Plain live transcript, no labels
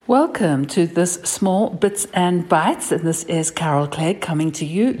Welcome to this Small Bits and Bites, and this is Carol Clegg coming to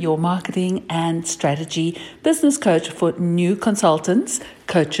you, your marketing and strategy business coach for new consultants,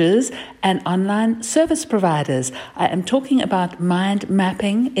 coaches, and online service providers. I am talking about mind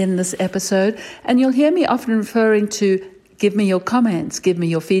mapping in this episode, and you'll hear me often referring to give me your comments, give me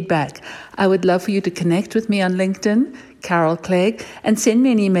your feedback. I would love for you to connect with me on LinkedIn, Carol Clegg, and send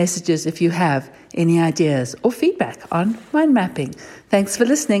me any messages if you have any ideas or feedback on mind mapping. Thanks for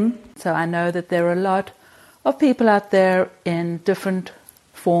listening. So I know that there are a lot of people out there in different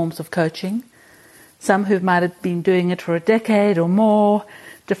forms of coaching. Some who might have been doing it for a decade or more,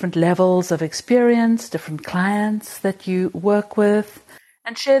 different levels of experience, different clients that you work with,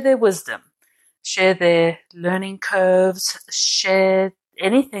 and share their wisdom. Share their learning curves, share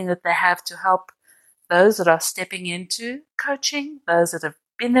anything that they have to help those that are stepping into coaching, those that have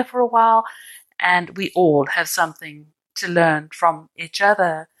been there for a while, and we all have something to learn from each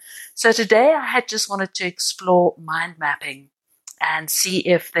other. So today I had just wanted to explore mind mapping and see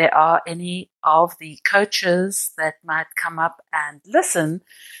if there are any of the coaches that might come up and listen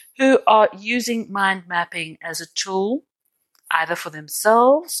who are using mind mapping as a tool either for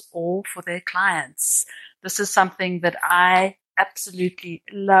themselves or for their clients. This is something that I absolutely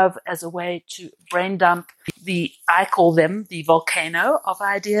love as a way to brain dump I call them the volcano of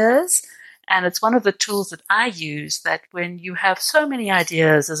ideas. And it's one of the tools that I use, that when you have so many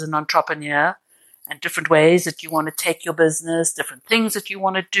ideas as an entrepreneur and different ways that you want to take your business, different things that you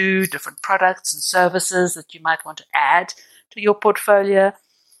want to do, different products and services that you might want to add to your portfolio,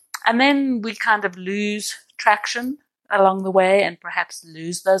 and then we kind of lose traction along the way and perhaps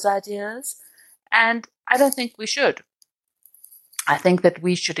lose those ideas. And I don't think we should. I think that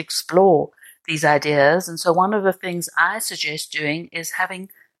we should explore these ideas. And so one of the things I suggest doing is having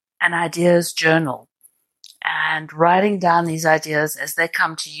an ideas journal and writing down these ideas as they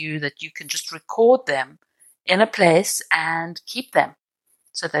come to you, that you can just record them in a place and keep them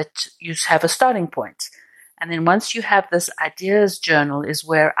so that you have a starting point. And then once you have this ideas journal is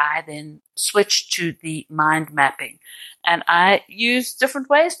where I then switch to the mind mapping. And I use different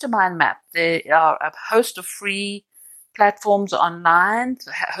ways to mind map. There are a host of free platforms online,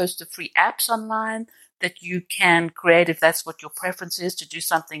 a host of free apps online that you can create if that's what your preference is, to do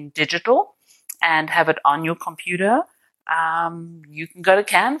something digital and have it on your computer. You can go to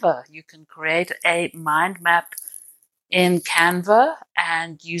Canva. You can create a mind map in Canva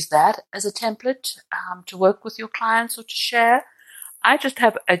and use that as a template to work with your clients or to share. I just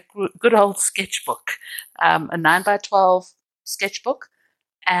have a good old sketchbook, a 9x12 sketchbook,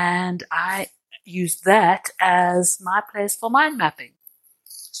 and I use that as my place for mind mapping.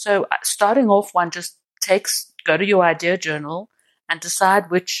 So starting off, one just go to your idea journal and decide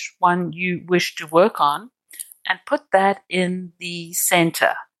which one you wish to work on and put that in the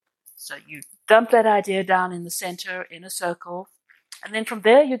center. So you dump that idea down in the center in a circle, and then from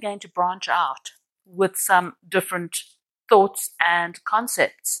there you're going to branch out with some different thoughts and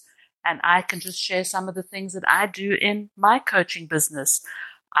concepts. And I can just share some of the things that I do in my coaching business.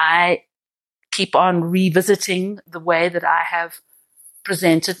 I keep on revisiting the way that I have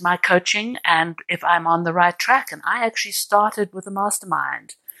presented my coaching and if I'm on the right track. And I actually started with a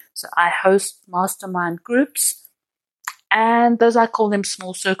mastermind. So I host mastermind groups, and those, I call them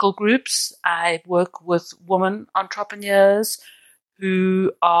small circle groups. I work with women entrepreneurs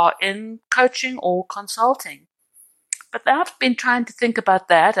who are in coaching or consulting. But I've been trying to think about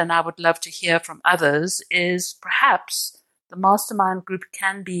that, and I would love to hear from others, is perhaps the mastermind group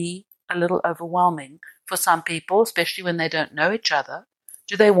can be a little overwhelming for some people, especially when they don't know each other.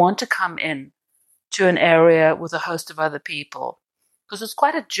 Do they want to come in to an area with a host of other people? Because it's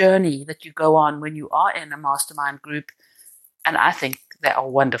quite a journey that you go on when you are in a mastermind group. And I think they are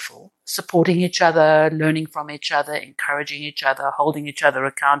wonderful, supporting each other, learning from each other, encouraging each other, holding each other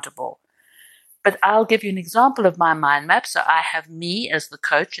accountable. But I'll give you an example of my mind map. So I have me as the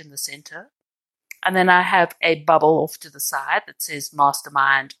coach in the center. And then I have a bubble off to the side that says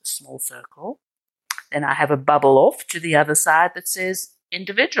mastermind small circle. Then I have a bubble off to the other side that says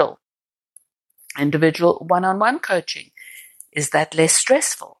individual one-on-one coaching. Is that less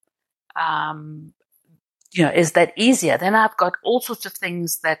stressful? Is that easier? Then I've got all sorts of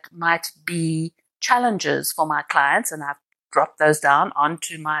things that might be challenges for my clients, and I've dropped those down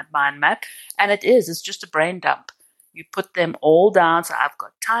onto my mind map. And it's just a brain dump. You put them all down. So I've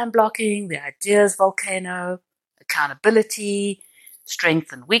got time blocking, the ideas volcano, accountability,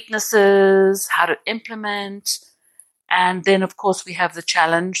 strengths and weaknesses, how to implement. And then, of course, we have the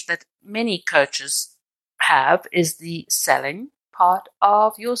challenge that many coaches have, is the selling part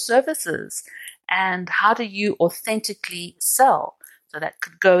of your services. And how do you authentically sell? So that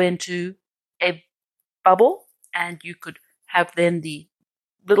could go into a bubble, and you could have then the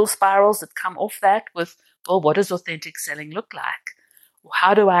little spirals that come off that with, well, what does authentic selling look like?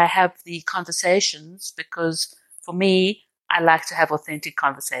 How do I have the conversations? Because for me, I like to have authentic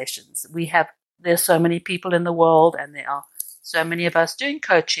conversations. There's so many people in the world, and there are so many of us doing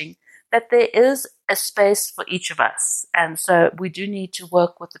coaching, that there is a space for each of us. And so we do need to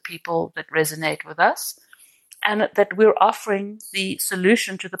work with the people that resonate with us, and that we're offering the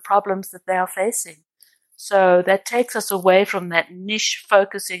solution to the problems that they are facing. So that takes us away from that niche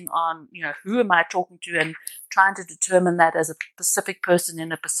focusing on, who am I talking to, and trying to determine that as a specific person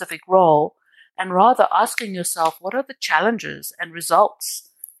in a specific role, and rather asking yourself, what are the challenges and results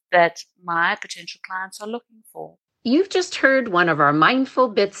that my potential clients are looking for? You've just heard one of our mindful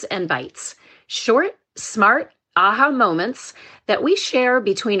bits and bites, short, smart, aha moments that we share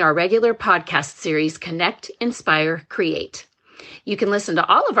between our regular podcast series, Connect, Inspire, Create. You can listen to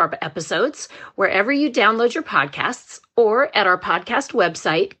all of our episodes wherever you download your podcasts or at our podcast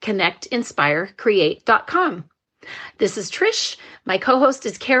website, connectinspirecreate.com. This is Trish. My co-host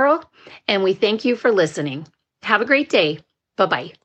is Carol, and we thank you for listening. Have a great day. Bye-bye.